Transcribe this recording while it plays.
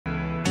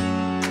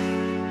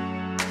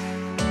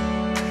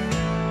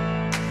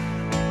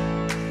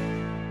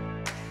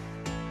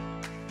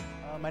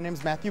My name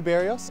is Matthew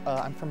Berrios.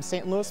 I'm from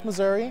St. Louis,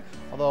 Missouri,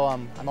 although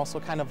I'm also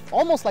kind of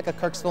almost like a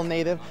Kirksville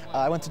native.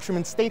 I went to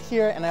Truman State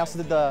here, and I also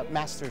did the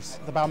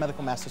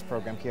biomedical master's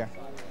program here.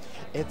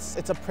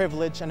 It's a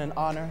privilege and an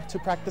honor to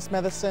practice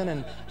medicine,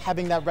 and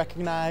having that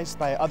recognized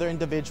by other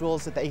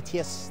individuals at the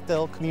ATS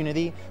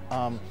community,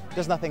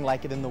 there's nothing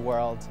like it in the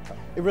world.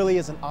 It really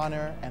is an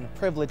honor and a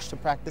privilege to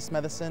practice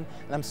medicine,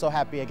 and I'm so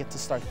happy I get to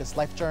start this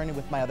life journey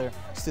with my other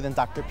student,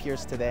 Dr.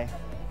 Pierce, today.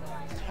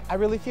 I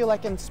really feel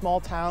like in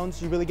small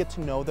towns, you really get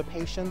to know the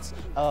patients.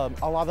 A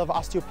lot of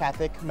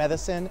osteopathic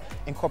medicine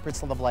incorporates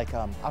sort of like,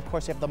 of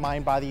course you have the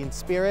mind, body, and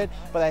spirit,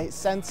 but I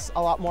sense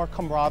a lot more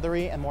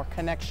camaraderie and more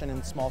connection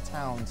in small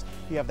towns.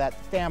 You have that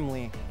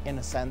family, in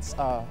a sense,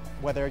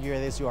 whether it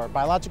is your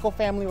biological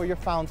family or your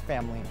found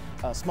family.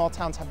 Small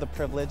towns have the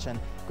privilege and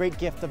great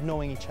gift of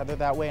knowing each other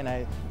that way, and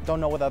I don't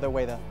know what other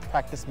way to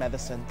practice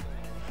medicine.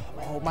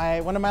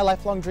 One of my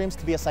lifelong dreams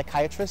to be a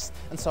psychiatrist,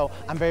 and so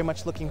I'm very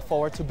much looking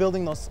forward to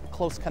building those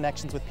close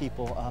connections with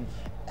people,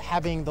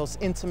 having those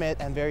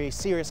intimate and very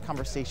serious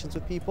conversations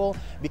with people,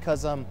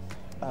 because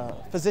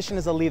physician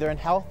is a leader in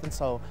health, and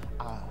so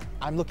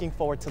I'm looking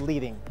forward to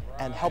leading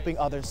and helping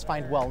others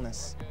find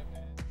wellness.